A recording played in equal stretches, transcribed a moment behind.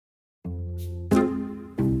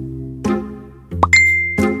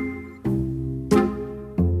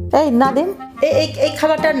এই নাদিম, এই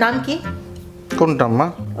খাবারটার নাম কি? কোনটা আম্মা?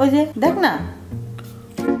 ওই যে দেখ না।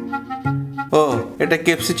 ও, এটা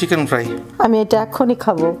KFC চিকেন ফ্রাই। আমি এটা এখনই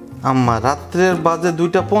খাবো। আম্মা রাত্রের বাজে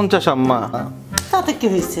 2:50 আম্মা। তাতে কি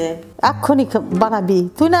হয়েছে? এখনই বানাবি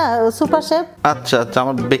তুই না সুপার শেফ। আচ্ছা আচ্ছা,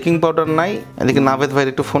 আমার বেকিং পাউডার নাই। এদিকে নাভেদ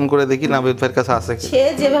ভাইয়ের একটু ফোন করে দেখি নাভেদ ভাইয়ের কাছে আছে কি। সে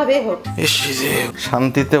যেভাবে হোক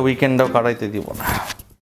শান্তিতে উইকেন্ডটাও কাটাইতে দিব না।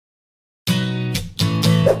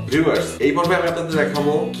 ভিউয়ার্স, এই পর্বে আমি আপনাদের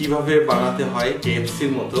দেখাবো কিভাবে বানাতে হয় KFC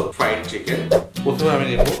এর মতো ফ্রাইড চিকেন। প্রথমে আমি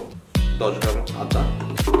নেব 10 গ্রাম আদা,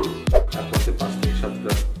 তারপর 5 থেকে 7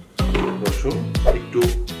 গ্রাম রসুন, একটু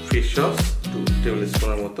ফিশ সস 2 টেবিল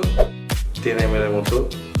স্পুনের মতো, 10 ml এর মতো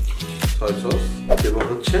সয় সস, এবং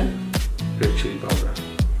হচ্ছে red chilli powder.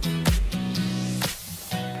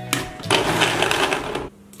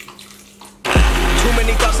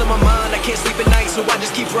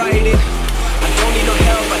 I don't need no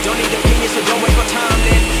help, I don't need opinions, so don't waste my time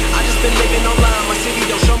then. I just been living online, my city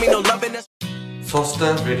don't show me no loving. সসটা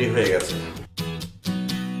ready হয়ে গেছে।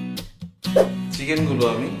 চিকেনগুলো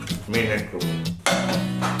আমি marinate করব।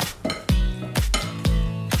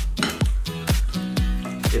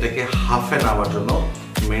 এটাকে half an hour জন্য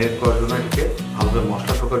marinate করার জন্য, এটাকে ভালোভাবে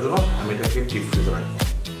মশলা ঢোকার জন্য আমি এটাকে ডিপ ফ্রিজে রাখবো।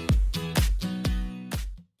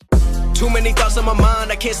 Too many thoughts on my mind,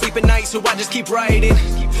 I can't sleep at night, so I just keep writing.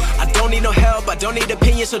 I don't need no help, I don't need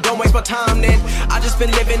opinions, so don't waste my time then. I just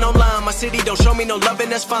been living online, my city don't show me no loving,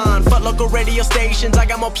 that's fine. Fuck local radio stations, I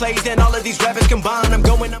got more plays than all of these rappers combined. I'm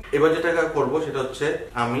going up. এবার যেটা করব সেটা হচ্ছে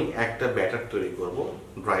আমি একটা batter তৈরি করব,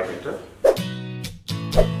 dry batter.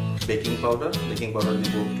 Baking powder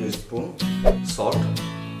দিব 2 spoon, salt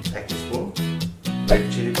 1 spoon, red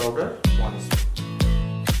chilli powder 1 spoon.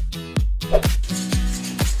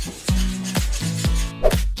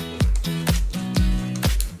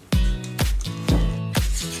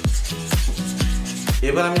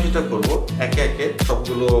 এবার আমি যেটা করব, একে একে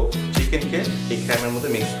সবগুলো চিকেনকে এই ক্যামের মধ্যে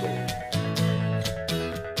মিক্স করব।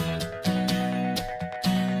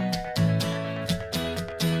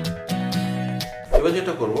 এবার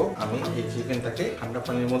যেটা করব, আমি এই চিকেনটাকে ঠান্ডা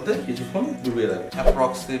পানির মধ্যে কিছুক্ষণ ডুবিয়ে রাখবো,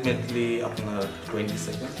 অ্যাপ্রক্সিমেটলি আপনার 20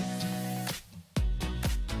 সেকেন্ড।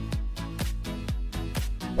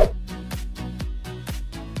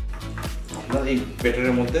 আপনার এই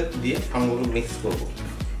ব্যাটারের মধ্যে দিয়ে সবগুলো মিক্স করব।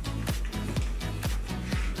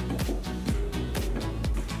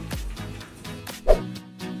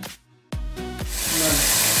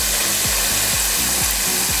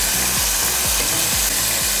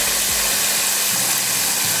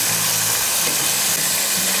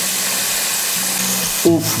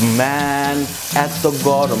 উফ ম্যান, এত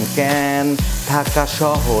গরম কেন ঢাকা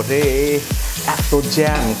শহরে, এত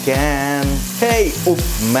জ্যাম কেন? হেই উফ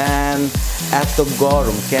ম্যান, এত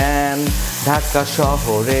গরম কেন ঢাকা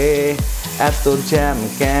শহরে, এত জ্যাম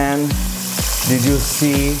কেন? Did you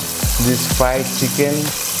see this fried chicken?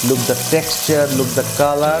 Look the texture, look the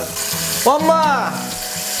color. Mama,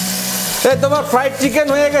 এই তোমার ফ্রাইড চিকেন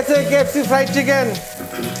হয়ে গেছে, KFC ফ্রাইড চিকেন।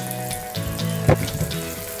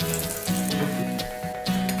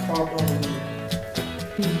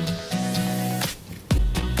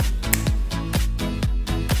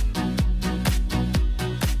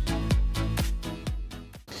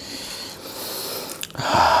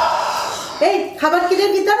 এই খাবার কি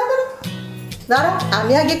রেডি? দাঁড়া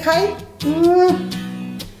আমি আগে খাই।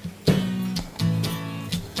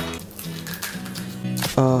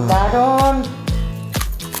 দারুন।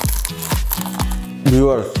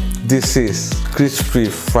 Viewers, this is crispy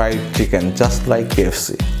fried chicken just like KFC.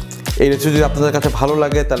 এই রেসিপি যদি আপনাদের কাছে ভালো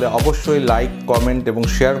লাগে তাহলে অবশ্যই লাইক, কমেন্ট এবং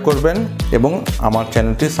শেয়ার করবেন, এবং আমার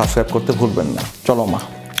চ্যানেলটি সাবস্ক্রাইব করতে ভুলবেন না। চলো মা,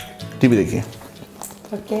 টিভি দেখি।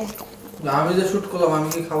 ওকে, আমি যে শুট করলাম আমি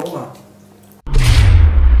কি খাবো না?